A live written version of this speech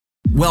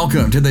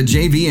Welcome to the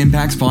JV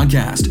Impacts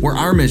Podcast, where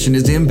our mission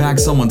is to impact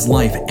someone's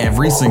life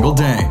every single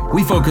day.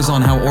 We focus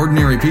on how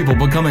ordinary people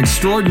become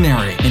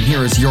extraordinary. And here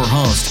is your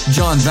host,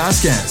 John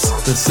Vasquez,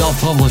 the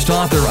self-published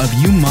author of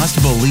You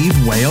Must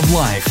Believe Way of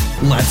Life.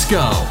 Let's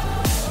go.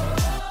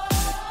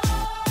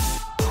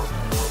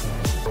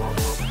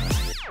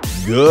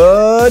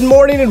 Good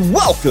morning and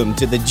welcome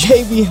to the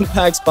JV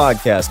Impacts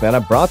Podcast. Man, I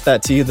brought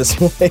that to you this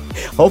morning.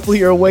 Hopefully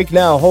you're awake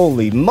now.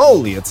 Holy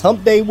moly, it's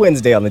Hump Day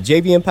Wednesday on the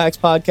JV Impacts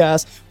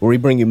Podcast, where we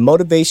bring you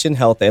motivation,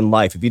 health, and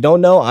life. If you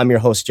don't know, I'm your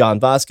host, John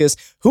Vasquez.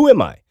 Who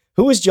am I?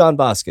 Who is John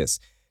Vasquez?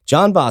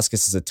 John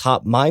Vasquez is a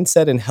top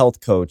mindset and health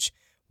coach,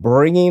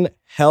 bringing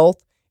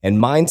health and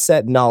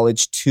mindset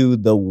knowledge to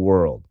the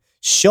world,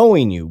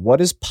 showing you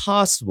what is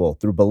possible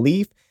through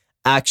belief,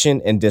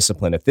 action, and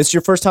discipline. If this is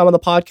your first time on the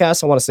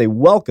podcast, I want to say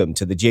welcome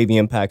to the JV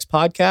Impacts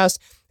Podcast.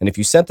 And if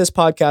you sent this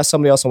podcast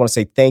somebody else, I want to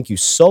say thank you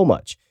so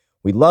much.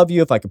 We love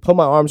you. If I could put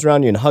my arms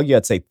around you and hug you,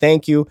 I'd say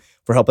thank you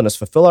for helping us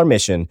fulfill our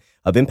mission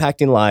of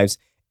impacting lives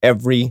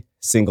every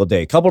single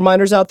day. A couple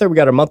reminders out there. We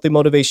got our monthly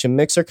motivation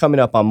mixer coming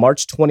up on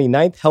March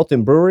 29th, Health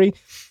and Brewery.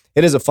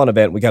 It is a fun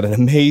event. We got an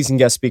amazing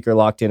guest speaker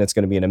locked in. It's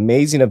going to be an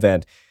amazing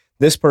event.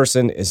 This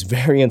person is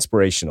very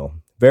inspirational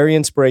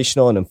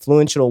and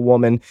influential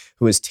woman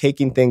who is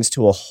taking things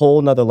to a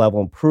whole nother level,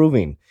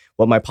 improving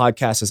what my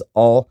podcast is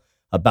all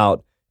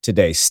about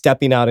today,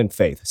 stepping out in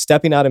faith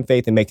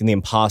and making the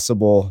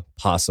impossible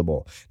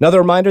possible. Another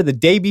reminder, the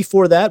day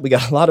before that, we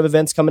got a lot of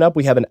events coming up.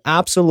 We have an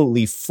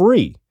absolutely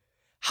free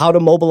how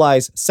to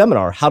mobilize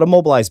seminar, how to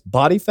mobilize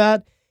body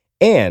fat,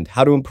 and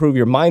how to improve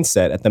your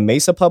mindset at the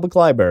Mesa Public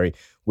Library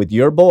with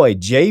your boy,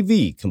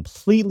 JV,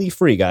 completely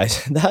free,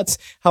 guys. That's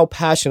how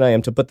passionate I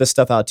am to put this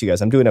stuff out to you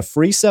guys. I'm doing a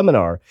free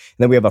seminar, and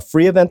then we have a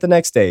free event the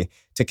next day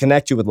to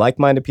connect you with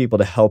like-minded people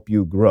to help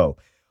you grow.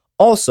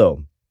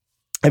 Also,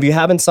 if you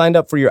haven't signed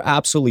up for your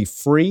absolutely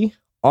free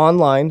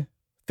online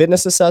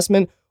fitness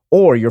assessment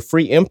or your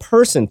free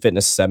in-person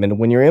fitness assessment,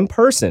 when you're in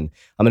person,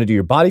 I'm going to do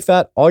your body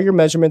fat, all your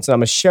measurements, and I'm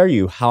going to share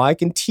you how I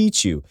can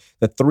teach you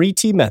the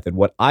 3T method,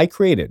 what I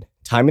created,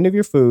 timing of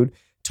your food,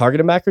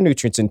 targeted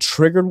macronutrients, and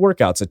triggered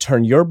workouts that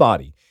turn your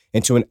body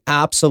into an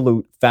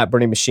absolute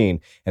fat-burning machine,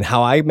 and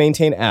how I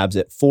maintain abs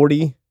at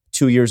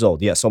 42 years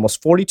old. Yes,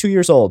 almost 42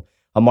 years old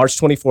on March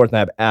 24th, and I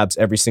have abs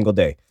every single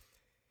day.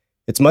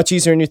 It's much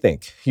easier than you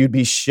think. You'd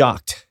be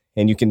shocked,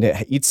 and you can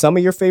eat some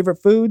of your favorite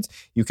foods.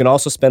 You can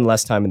also spend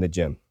less time in the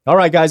gym. All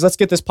right, guys, let's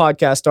get this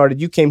podcast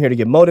started. You came here to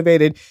get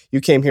motivated.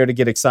 You came here to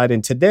get excited.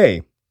 And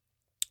today,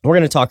 we're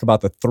going to talk about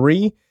the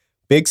 3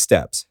 big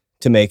steps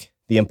to make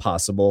the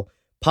impossible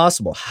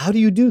possible. How do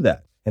you do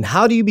that? And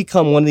how do you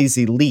become one of these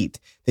elite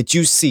that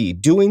you see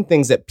doing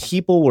things that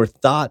people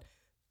thought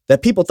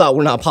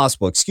were not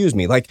possible?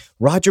 Like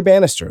Roger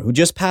Bannister, who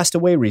just passed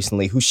away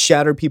recently, who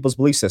shattered people's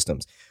belief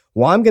systems.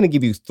 Well, I'm going to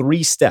give you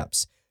 3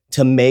 steps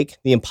to make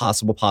the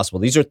impossible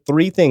possible. These are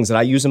 3 things that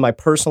I use in my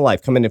personal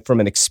life, coming in from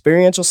an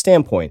experiential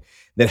standpoint,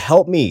 that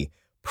help me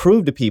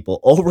prove to people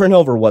over and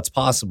over what's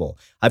possible.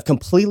 I've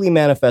completely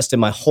manifested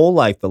my whole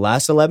life the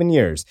last 11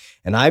 years,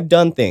 and I've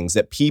done things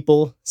that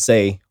people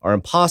say are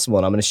impossible,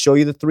 and I'm going to show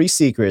you the 3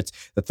 secrets,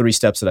 the 3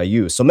 steps that I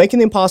use. So making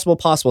the impossible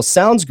possible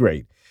sounds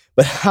great,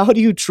 but how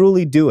do you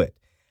truly do it?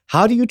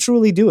 How do you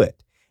truly do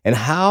it? And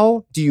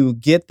how do you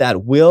get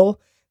that will,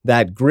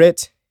 that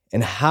grit,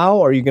 and how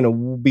are you going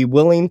to be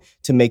willing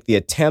to make the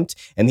attempt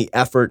and the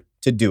effort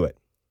to do it?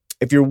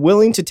 If you're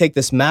willing to take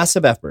this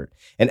massive effort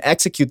and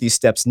execute these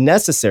steps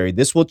necessary,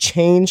 this will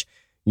change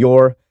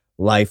your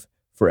life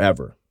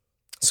forever.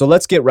 So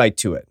let's get right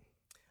to it.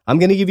 I'm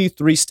going to give you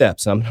 3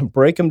 steps, and I'm going to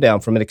break them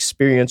down from an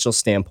experiential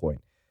standpoint.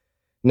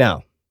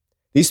 Now,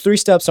 these 3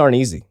 steps aren't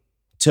easy.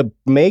 To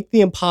make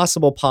the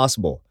impossible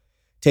possible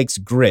takes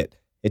grit.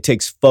 It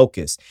takes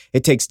focus.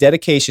 It takes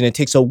dedication. It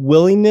takes a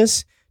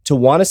willingness to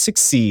want to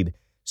succeed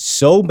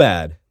so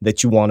bad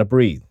that you want to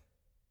breathe.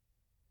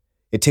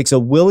 It takes a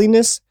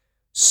willingness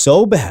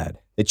so bad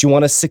that you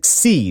want to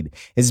succeed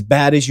as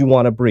bad as you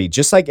want to breathe.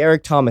 Just like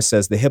Eric Thomas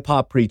says, the hip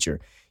hop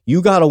preacher,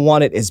 you got to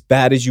want it as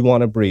bad as you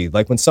want to breathe.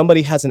 Like when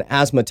somebody has an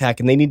asthma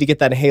attack and they need to get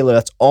that inhaler,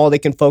 that's all they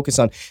can focus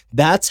on.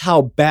 That's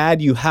how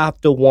bad you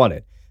have to want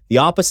it. The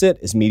opposite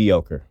is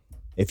mediocre.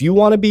 If you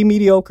want to be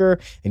mediocre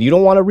and you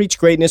don't want to reach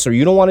greatness or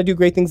you don't want to do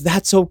great things,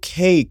 that's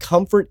okay.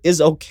 Comfort is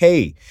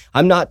okay.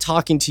 I'm not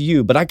talking to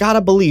you, but I got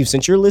to believe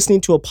since you're listening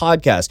to a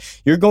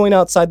podcast, you're going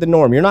outside the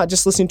norm. You're not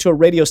just listening to a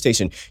radio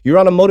station. You're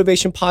on a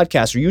motivation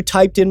podcast or you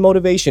typed in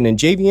motivation and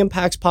JV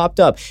Impacts popped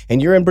up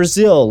and you're in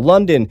Brazil,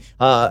 London,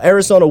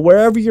 Arizona,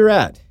 wherever you're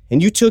at,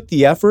 and you took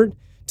the effort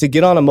to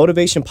get on a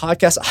motivation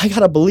podcast. I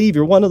got to believe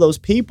you're one of those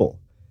people.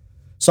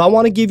 So I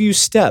want to give you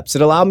steps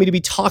that allow me to be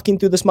talking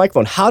through this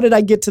microphone. How did I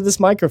get to this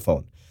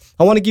microphone?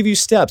 I want to give you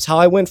steps, how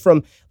I went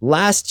from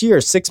last year,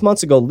 6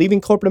 months ago,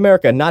 leaving corporate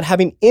America, not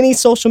having any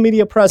social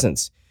media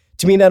presence,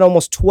 to being at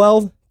almost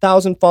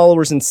 12,000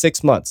 followers in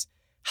 6 months.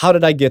 How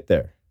did I get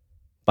there?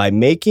 By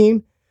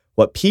making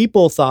what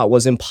people thought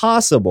was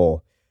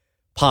impossible,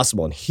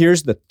 possible. And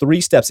here's the 3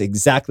 steps,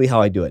 exactly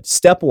how I do it.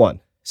 Step 1,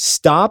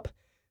 stop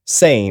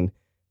saying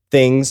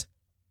things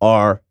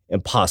are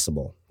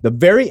impossible. The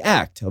very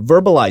act of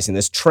verbalizing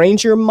this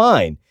trains your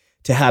mind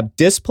to have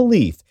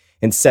disbelief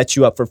and sets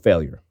you up for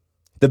failure.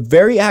 The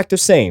very act of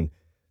saying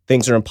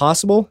things are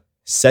impossible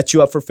sets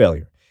you up for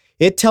failure.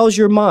 It tells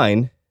your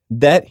mind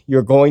that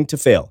you're going to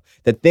fail,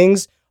 that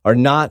things are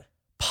not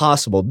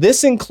possible.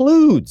 This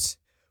includes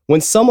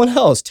when someone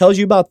else tells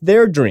you about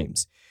their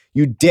dreams.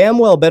 You damn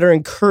well better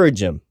encourage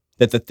them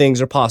that the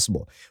things are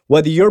possible.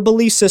 Whether your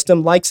belief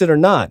system likes it or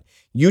not,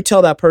 you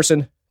tell that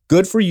person,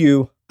 good for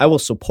you, I will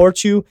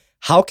support you.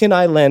 How can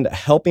I lend a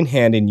helping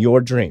hand in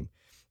your dream?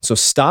 So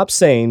stop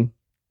saying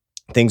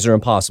things are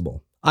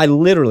impossible. I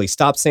literally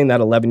stopped saying that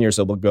 11 years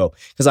ago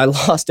because I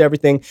lost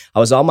everything. I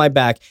was on my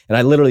back and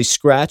I literally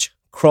scratched,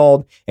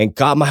 crawled, and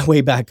got my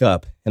way back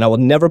up. And I will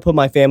never put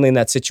my family in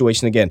that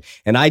situation again.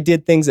 And I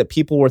did things that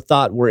people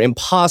thought were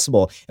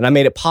impossible. And I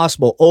made it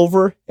possible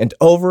over and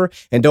over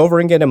and over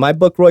again. In my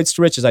book, Roids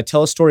to Riches, I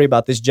tell a story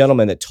about this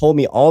gentleman that told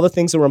me all the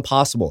things that were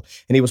impossible.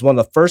 And he was one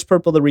of the first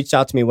people that reached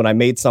out to me when I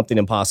made something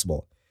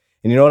impossible.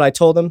 And you know what I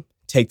told him?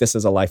 Take this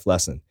as a life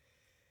lesson.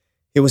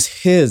 It was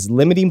his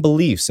limiting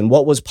beliefs and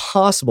what was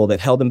possible that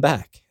held him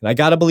back. And I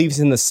got to believe he's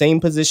in the same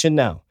position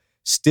now,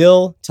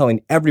 still telling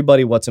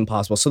everybody what's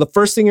impossible. So the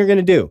first thing you're going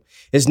to do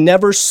is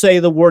never say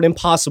the word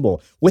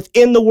impossible.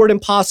 Within the word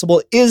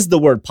impossible is the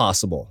word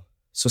possible.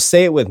 So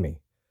say it with me.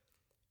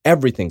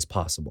 Everything's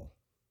possible.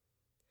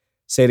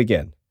 Say it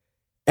again.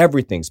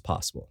 Everything's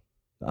possible.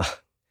 You're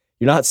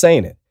not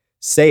saying it.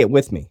 Say it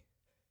with me.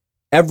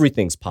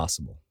 Everything's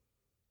possible.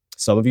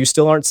 Some of you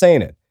still aren't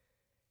saying it.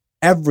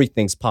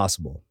 Everything's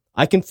possible.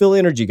 I can feel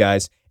energy,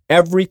 guys.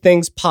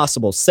 Everything's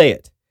possible. Say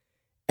it.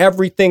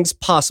 Everything's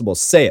possible.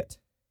 Say it.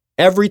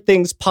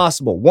 Everything's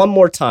possible. One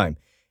more time.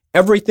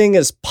 Everything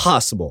is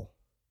possible.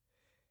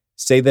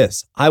 Say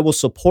this. I will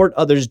support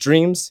others'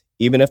 dreams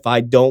even if I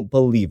don't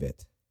believe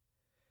it.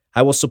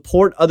 I will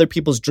support other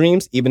people's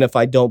dreams even if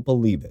I don't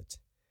believe it.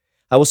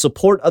 I will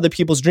support other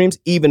people's dreams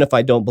even if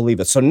I don't believe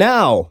it. So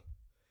now,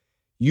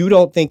 you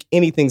don't think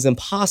anything's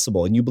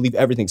impossible and you believe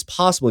everything's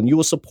possible and you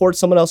will support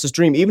someone else's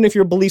dream, even if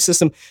your belief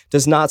system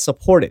does not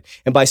support it.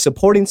 And by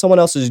supporting someone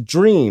else's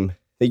dream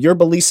that your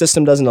belief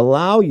system doesn't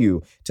allow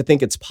you to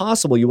think it's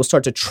possible, you will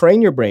start to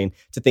train your brain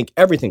to think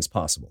everything's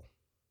possible.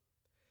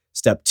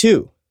 Step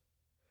 2,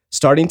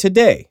 starting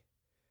today,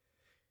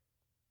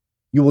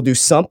 you will do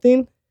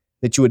something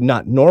that you would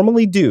not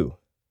normally do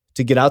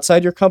to get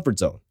outside your comfort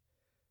zone.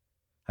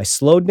 I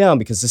slowed down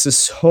because this is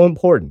so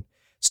important.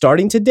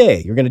 Starting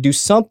today, you're going to do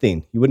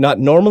something you would not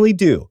normally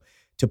do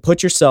to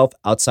put yourself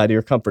outside of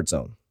your comfort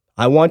zone.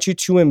 I want you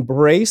to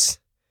embrace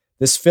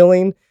this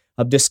feeling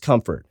of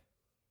discomfort.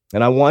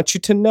 And I want you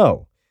to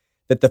know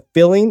that the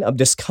feeling of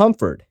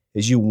discomfort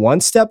is you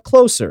one step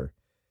closer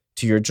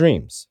to your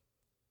dreams.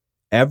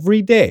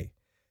 Every day,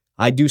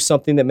 I do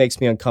something that makes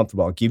me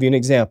uncomfortable. I'll give you an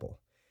example.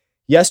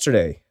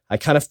 Yesterday, I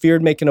kind of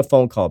feared making a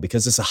phone call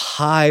because it's a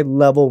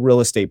high-level real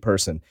estate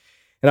person.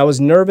 And I was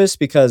nervous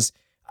because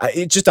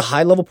it's just a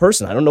high-level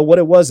person. I don't know what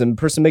it was. And the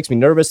person makes me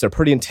nervous. They're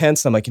pretty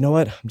intense. I'm like, you know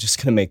what? I'm just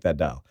going to make that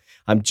dial.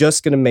 I'm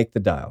just going to make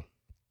the dial.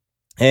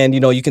 And,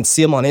 you can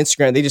see them on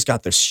Instagram. They just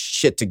got their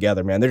shit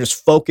together, man. They're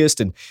just focused.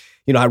 And,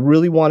 I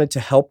really wanted to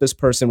help this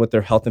person with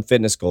their health and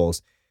fitness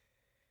goals.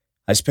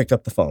 I just picked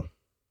up the phone.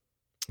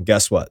 And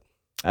guess what?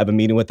 I have a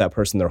meeting with that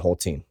person, their whole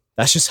team.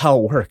 That's just how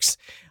it works.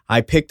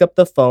 I picked up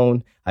the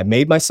phone. I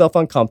made myself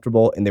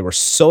uncomfortable. And they were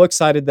so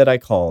excited that I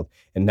called.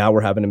 And now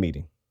we're having a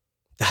meeting.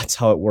 That's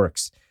how it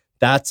works.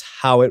 That's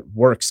how it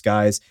works,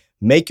 guys.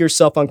 Make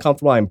yourself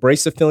uncomfortable. I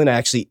embrace the feeling. I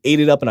actually ate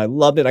it up and I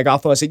loved it. I got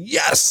off the phone. I said,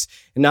 yes.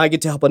 And now I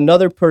get to help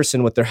another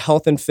person with their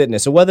health and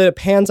fitness. And whether it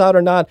pans out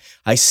or not,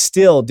 I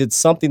still did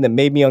something that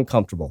made me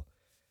uncomfortable.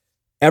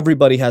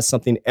 Everybody has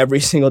something every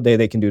single day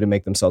they can do to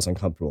make themselves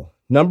uncomfortable.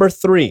 Number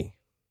three.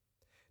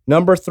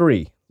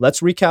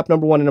 Let's recap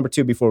number 1 and number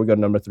 2 before we go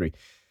to number 3.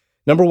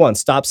 Number 1,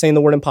 stop saying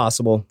the word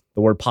impossible.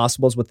 The word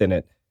possible is within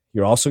it.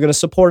 You're also going to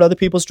support other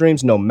people's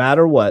dreams no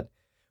matter what.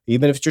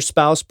 Even if it's your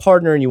spouse,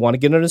 partner, and you want to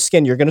get under the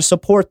skin, you're going to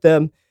support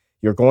them.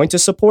 You're going to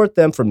support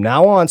them. From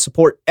now on,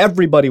 support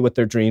everybody with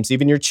their dreams,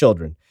 even your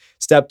children.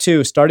 Step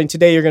 2, starting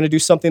today, you're going to do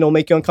something that will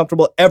make you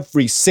uncomfortable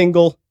every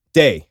single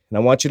day. And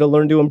I want you to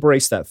learn to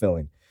embrace that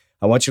feeling.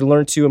 I want you to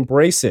learn to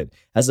embrace it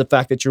as the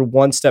fact that you're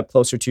one step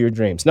closer to your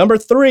dreams. Number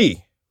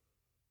three,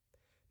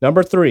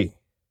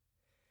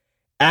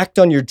 act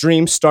on your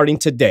dreams starting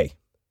today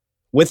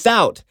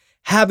without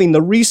having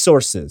the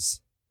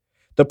resources,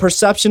 the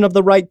perception of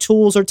the right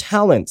tools or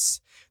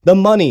talents, the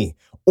money,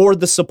 or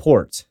the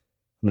support.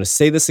 I'm going to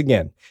say this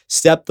again.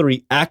 Step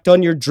 3, act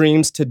on your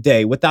dreams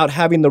today without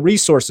having the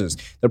resources,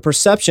 the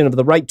perception of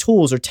the right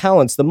tools or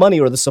talents, the money,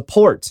 or the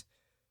support.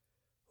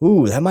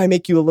 Ooh, that might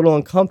make you a little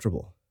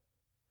uncomfortable.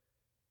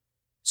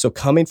 So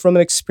coming from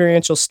an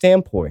experiential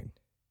standpoint,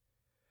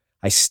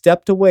 I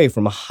stepped away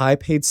from a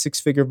high-paid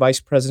 6-figure vice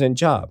president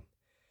job.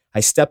 I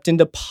stepped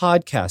into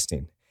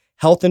podcasting,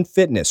 health and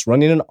fitness,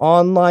 running an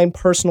online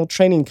personal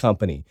training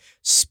company,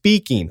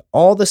 speaking,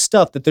 all the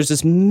stuff that there's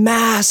this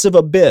massive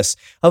abyss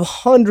of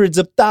hundreds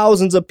of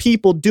thousands of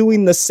people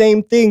doing the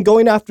same thing,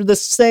 going after the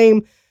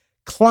same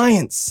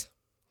clients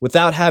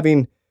without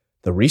having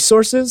The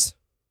resources,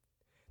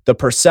 the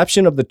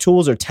perception of the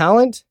tools or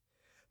talent,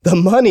 the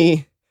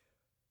money,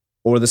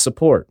 or the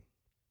support.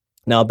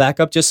 Now, I'll back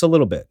up just a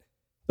little bit.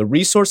 The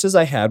resources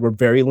I had were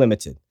very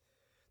limited.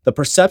 The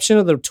perception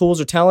of the tools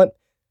or talent,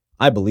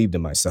 I believed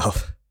in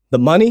myself. The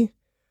money,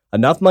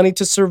 enough money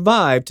to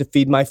survive to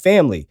feed my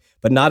family,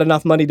 but not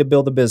enough money to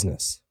build a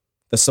business.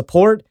 The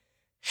support,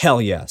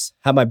 hell yes.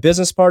 Had my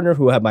business partner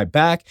who had my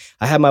back.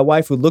 I had my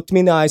wife who looked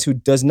me in the eyes, who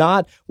does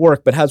not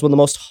work, but has one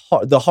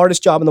of the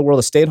hardest job in the world,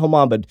 a stay-at-home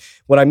mom. But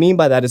what I mean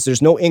by that is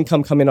there's no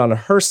income coming on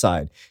her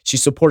side. She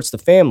supports the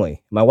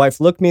family. My wife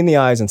looked me in the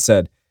eyes and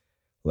said,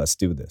 let's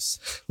do this.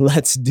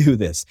 Let's do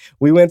this.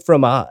 We went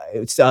from a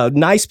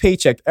nice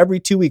paycheck every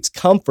 2 weeks,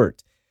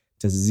 comfort,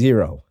 to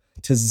zero.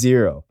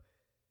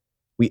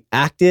 We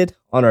acted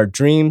on our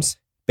dreams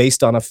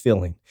based on a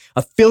feeling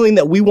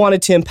that we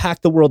wanted to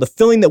impact the world, a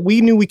feeling that we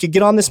knew we could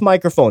get on this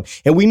microphone,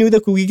 and we knew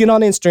that we could get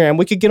on Instagram,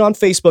 we could get on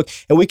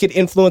Facebook, and we could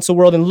influence the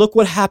world. And look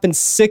what happened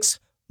 6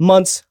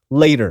 months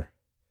later.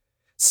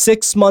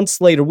 6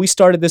 months later, we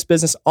started this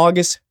business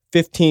August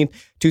 15th,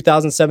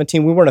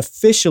 2017. We weren't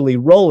officially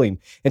rolling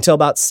until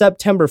about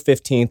September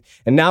 15th.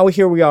 And now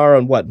here we are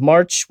on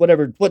March,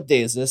 what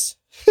day is this?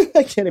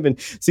 I can't even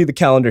see the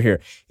calendar here.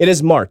 It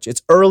is March.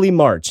 It's early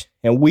March,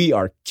 and we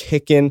are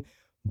kicking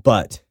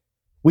butt.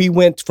 We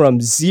went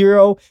from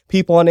 0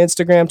 people on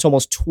Instagram to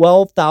almost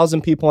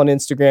 12,000 people on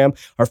Instagram.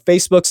 Our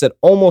Facebook's at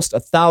almost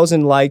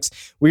 1,000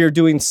 likes. We are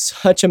doing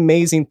such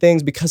amazing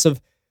things because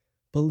of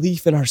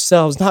belief in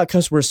ourselves, not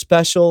because we're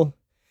special,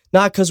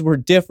 not because we're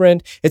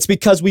different. It's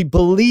because we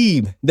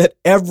believe that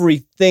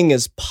everything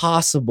is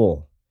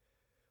possible.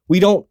 We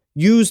don't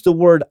use the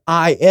word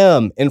I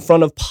am in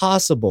front of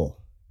possible.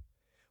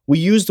 We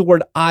use the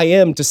word I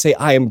am to say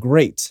I am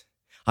great,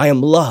 I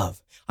am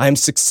love, I am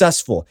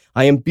successful,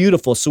 I am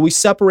beautiful. So we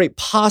separate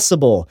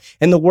possible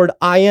and the word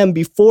I am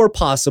before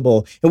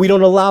possible, and we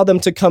don't allow them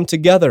to come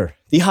together.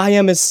 The I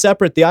am is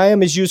separate. The I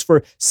am is used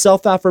for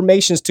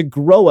self-affirmations to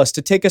grow us,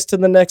 to take us to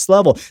the next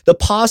level. The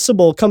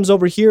possible comes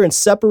over here and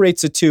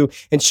separates the two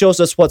and shows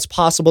us what's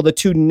possible. The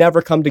two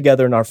never come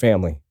together in our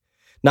family.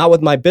 Not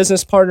with my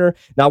business partner,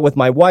 not with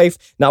my wife,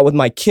 not with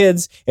my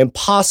kids.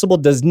 Impossible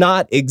does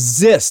not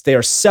exist. They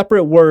are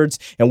separate words,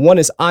 and one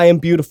is I am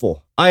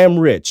beautiful, I am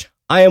rich,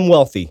 I am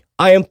wealthy,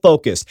 I am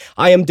focused,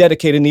 I am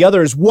dedicated, and the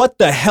other is what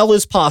the hell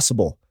is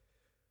possible?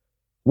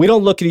 We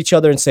don't look at each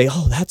other and say,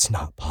 oh, that's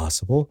not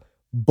possible.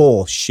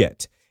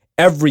 Bullshit.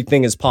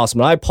 Everything is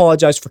possible. And I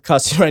apologize for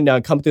cussing right now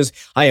and come to this.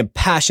 I am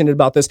passionate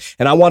about this,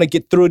 and I want to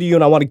get through to you,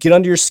 and I want to get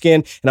under your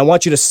skin, and I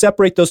want you to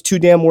separate those two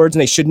damn words,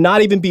 and they should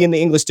not even be in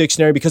the English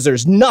dictionary, because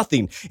there's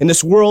nothing in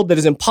this world that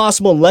is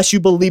impossible unless you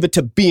believe it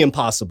to be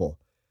impossible.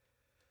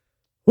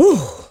 Whew.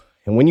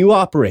 And when you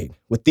operate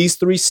with these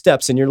 3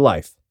 steps in your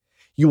life,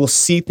 you will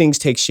see things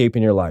take shape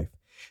in your life.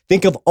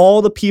 Think of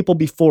all the people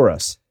before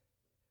us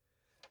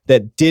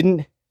that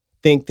didn't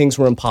think things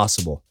were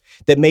impossible,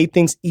 that made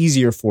things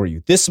easier for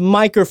you. This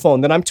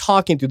microphone that I'm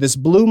talking to, this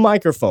blue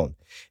microphone,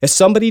 if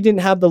somebody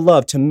didn't have the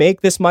love to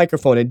make this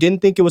microphone and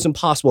didn't think it was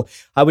impossible,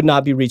 I would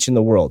not be reaching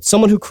the world.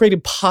 Someone who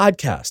created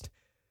podcast.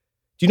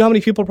 Do you know how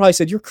many people probably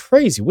said, you're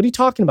crazy. What are you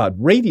talking about?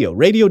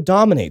 Radio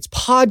dominates.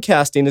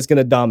 Podcasting is going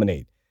to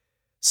dominate.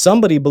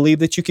 Somebody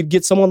believed that you could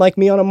get someone like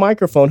me on a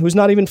microphone who's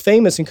not even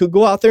famous and could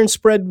go out there and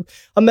spread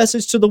a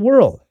message to the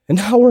world. And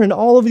now we're in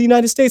all over the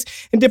United States,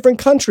 in different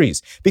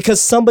countries, because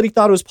somebody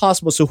thought it was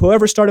possible. So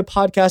whoever started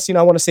podcasting,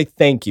 I want to say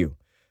thank you.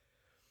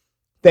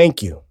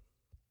 Thank you.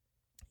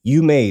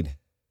 You made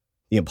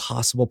the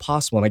impossible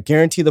possible. And I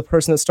guarantee the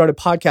person that started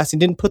podcasting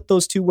didn't put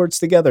those 2 words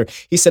together.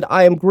 He said,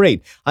 I am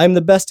great. I am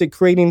the best at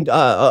creating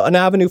an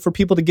avenue for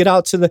people to get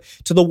out to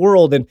the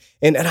world. And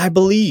I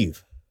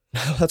believe.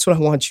 That's what I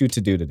want you to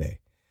do today.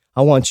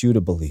 I want you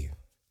to believe.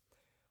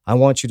 I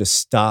want you to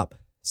stop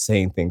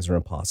saying things are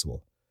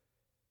impossible.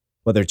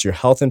 Whether it's your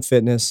health and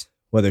fitness,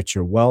 whether it's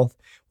your wealth,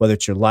 whether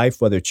it's your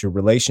life, whether it's your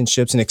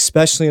relationships, and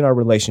especially in our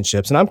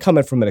relationships. And I'm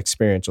coming from an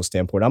experiential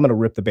standpoint. I'm going to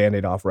rip the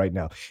Band-Aid off right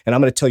now. And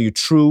I'm going to tell you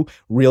true,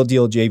 real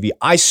deal JV.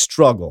 I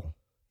struggle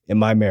in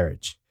my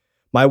marriage.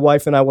 My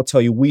wife and I will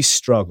tell you we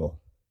struggle.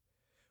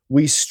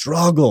 We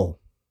struggle.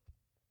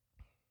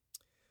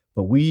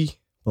 But we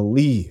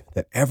believe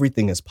that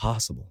everything is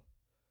possible.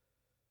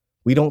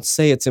 We don't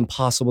say it's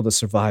impossible to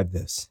survive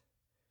this.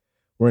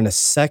 We're in a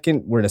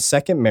second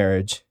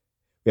marriage.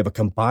 We have a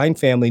combined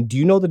family. Do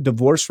you know the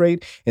divorce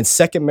rate in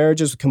second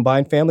marriages with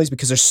combined families?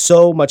 Because there's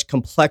so much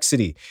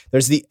complexity.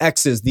 There's the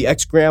exes, the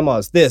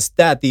ex-grandmas, this,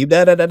 that,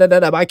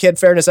 the my kid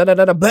fairness, blah.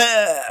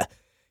 You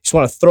just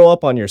want to throw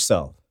up on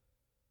yourself.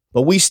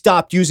 But we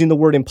stopped using the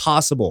word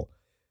impossible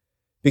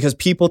because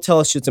people tell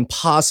us it's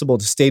impossible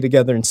to stay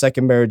together in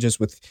second marriages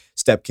with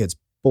stepkids.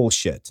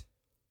 Bullshit.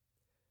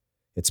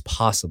 It's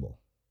possible.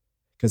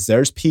 Because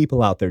there's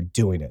people out there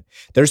doing it.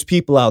 There's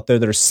people out there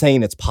that are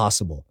saying it's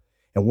possible.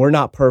 And we're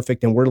not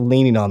perfect, and we're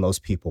leaning on those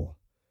people.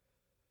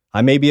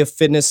 I may be a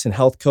fitness and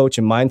health coach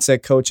and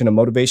mindset coach and a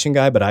motivation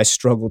guy, but I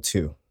struggle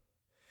too.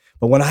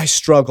 But when I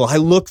struggle, I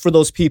look for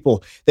those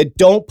people that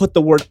don't put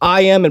the word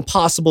I am and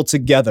possible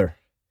together.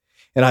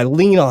 And I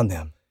lean on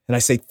them. And I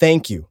say,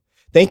 thank you.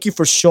 Thank you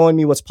for showing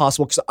me what's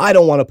possible, because I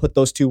don't want to put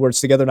those two words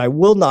together, and I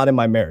will not in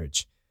my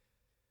marriage.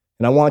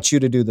 And I want you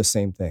to do the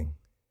same thing.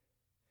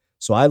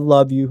 So I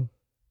love you.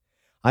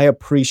 I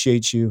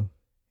appreciate you.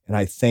 And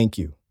I thank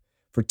you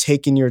for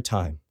taking your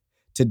time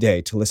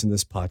today to listen to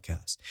this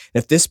podcast.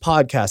 And if this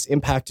podcast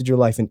impacted your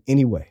life in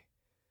any way,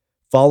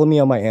 follow me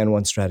on my And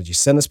One strategy.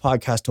 Send this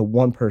podcast to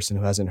one person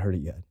who hasn't heard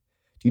it yet.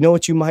 Do you know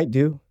what you might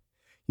do?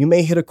 You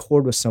may hit a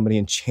chord with somebody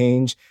and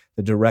change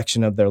the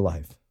direction of their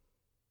life.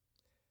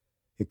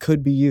 It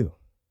could be you.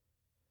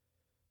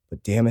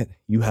 But damn it,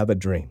 you have a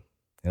dream,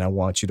 and I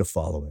want you to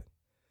follow it.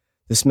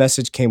 This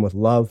message came with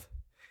love,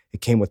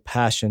 it came with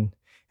passion,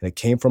 and it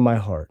came from my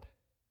heart.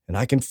 And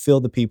I can feel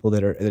the people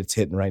that it's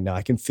hitting right now.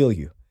 I can feel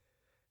you.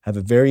 I have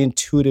a very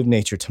intuitive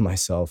nature to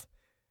myself,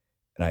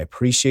 and I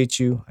appreciate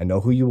you. I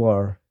know who you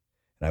are,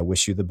 and I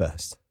wish you the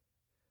best.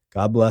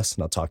 God bless,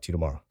 and I'll talk to you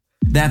tomorrow.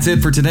 That's it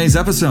for today's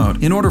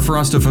episode. In order for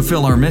us to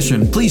fulfill our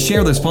mission, please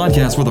share this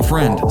podcast with a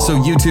friend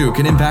so you too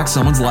can impact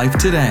someone's life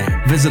today.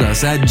 Visit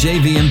us at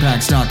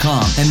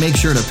jvimpacts.com and make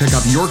sure to pick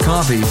up your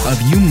copy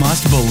of You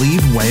Must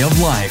Believe Way of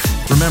Life.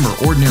 Remember,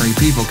 ordinary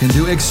people can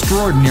do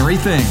extraordinary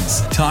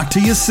things. Talk to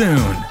you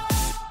soon.